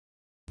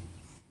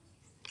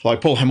Hello,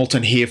 Paul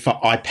Hamilton here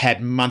for iPad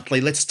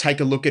Monthly. Let's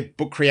take a look at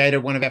Book Creator,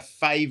 one of our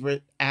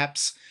favorite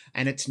apps,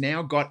 and it's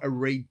now got a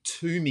read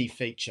to me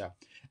feature.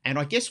 And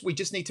I guess we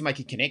just need to make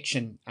a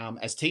connection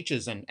as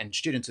teachers and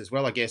students as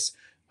well, I guess,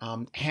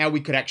 how we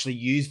could actually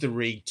use the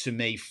read to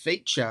me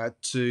feature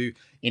to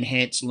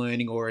enhance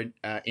learning or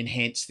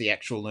enhance the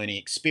actual learning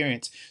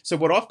experience. So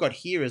what I've got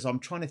here is I'm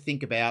trying to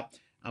think about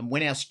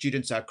when our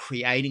students are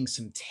creating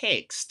some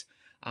text,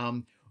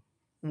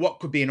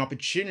 what could be an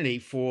opportunity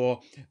for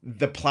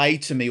the play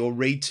to me or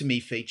read to me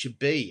feature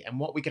be? And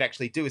what we could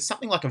actually do is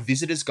something like a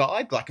visitor's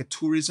guide, like a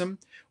tourism,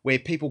 where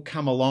people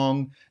come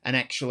along and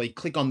actually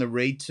click on the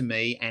read to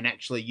me and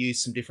actually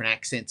use some different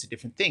accents and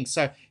different things.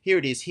 So here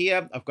it is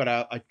here.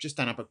 I've just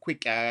done up a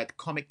quick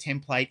comic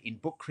template in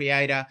Book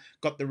Creator,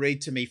 got the read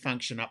to me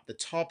function up the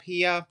top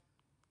here.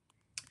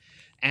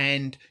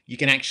 And you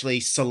can actually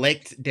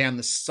select down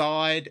the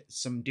side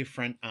some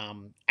different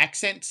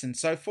accents and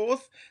so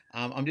forth.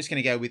 I'm just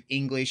going to go with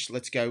English.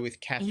 Let's go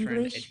with Catherine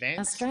English, Advanced.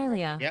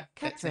 Australia, Yeah, that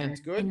Catherine, sounds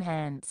good.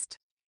 enhanced.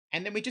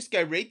 And then we just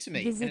go read to me.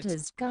 And it's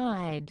Visitor's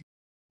Guide.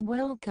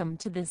 Welcome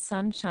to the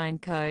Sunshine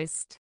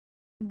Coast.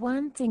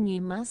 One thing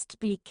you must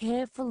be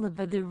careful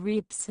of are the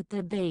rips at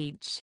the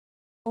beach.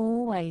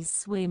 Always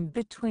swim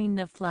between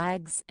the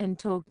flags and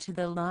talk to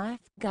the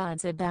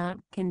lifeguards about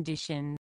conditions.